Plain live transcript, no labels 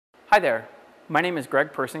Hi there, my name is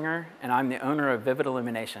Greg Persinger and I'm the owner of Vivid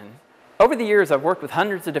Illumination. Over the years I've worked with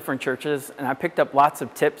hundreds of different churches and I picked up lots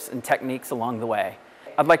of tips and techniques along the way.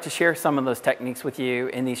 I'd like to share some of those techniques with you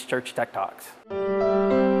in these Church Tech Talks.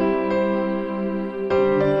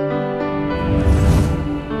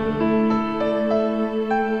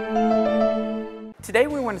 Today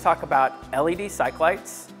we want to talk about LED cyc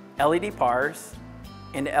lights, LED PARs,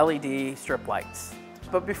 and LED strip lights.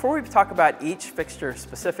 But before we talk about each fixture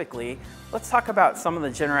specifically, let's talk about some of the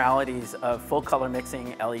generalities of full color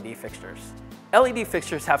mixing LED fixtures. LED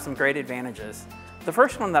fixtures have some great advantages. The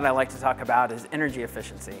first one that I like to talk about is energy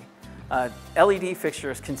efficiency. LED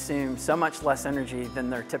fixtures consume so much less energy than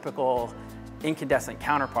their typical incandescent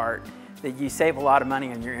counterpart that you save a lot of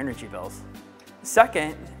money on your energy bills.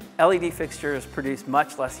 Second, LED fixtures produce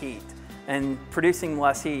much less heat, and producing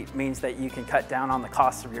less heat means that you can cut down on the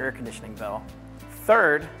cost of your air conditioning bill.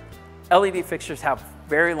 Third, LED fixtures have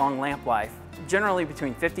very long lamp life, generally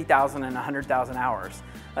between 50,000 and 100,000 hours.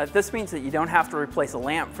 This means that you don't have to replace a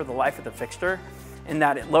lamp for the life of the fixture, and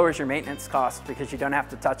that it lowers your maintenance costs because you don't have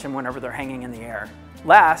to touch them whenever they're hanging in the air.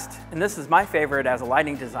 Last, and this is my favorite as a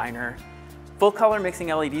lighting designer, full color mixing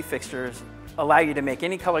LED fixtures allow you to make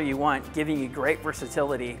any color you want, giving you great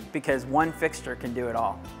versatility because one fixture can do it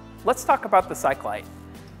all. Let's talk about the cyc light.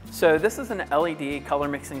 So this is an LED color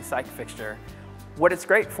mixing cyc fixture. What it's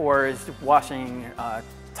great for is washing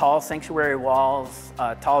tall sanctuary walls,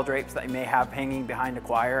 tall drapes that you may have hanging behind a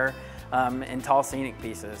choir, and tall scenic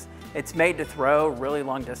pieces. It's made to throw really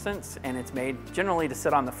long distance, and it's made generally to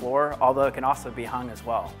sit on the floor, although it can also be hung as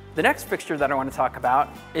well. The next fixture that I want to talk about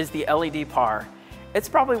is the LED PAR. It's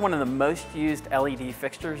probably one of the most used LED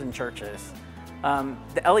fixtures in churches.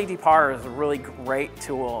 The LED PAR is a really great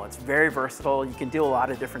tool. It's very versatile. You can do a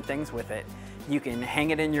lot of different things with it. You can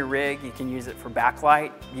hang it in your rig, you can use it for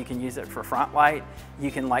backlight, you can use it for front light,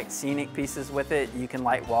 you can light scenic pieces with it, you can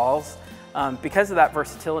light walls. Because of that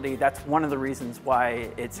versatility, that's one of the reasons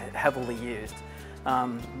why it's heavily used.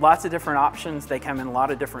 Lots of different options, they come in a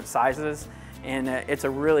lot of different sizes, and it's a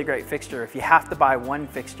really great fixture. If you have to buy one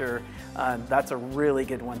fixture, that's a really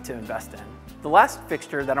good one to invest in. The last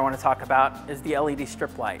fixture that I want to talk about is the LED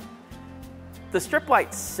strip light. The strip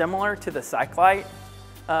light's similar to the cyc light,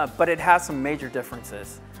 but it has some major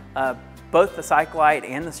differences. Both the cyc light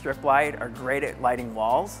and the strip light are great at lighting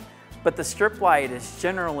walls, but the strip light is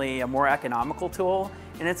generally a more economical tool,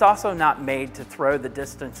 and it's also not made to throw the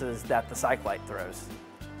distances that the cyc light throws.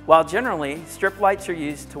 While generally, strip lights are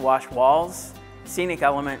used to wash walls, scenic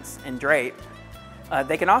elements, and drape,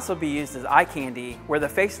 they can also be used as eye candy, where the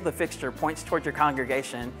face of the fixture points towards your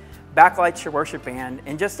congregation, backlights your worship band,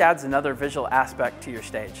 and just adds another visual aspect to your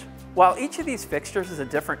stage. While each of these fixtures is a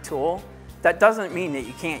different tool, that doesn't mean that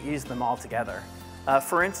you can't use them all together.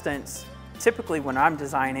 For instance, typically when I'm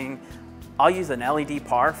designing, I'll use an LED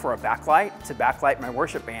PAR for a backlight to backlight my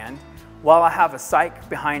worship band, while I have a cyc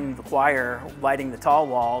behind the choir lighting the tall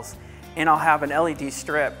walls, and I'll have an LED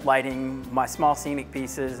strip lighting my small scenic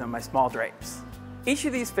pieces and my small drapes. Each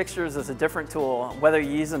of these fixtures is a different tool. Whether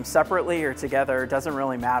you use them separately or together, it doesn't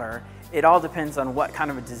really matter. It all depends on what kind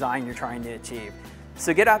of a design you're trying to achieve.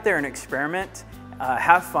 So get out there and experiment,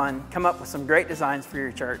 have fun, come up with some great designs for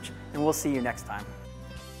your church, and we'll see you next time.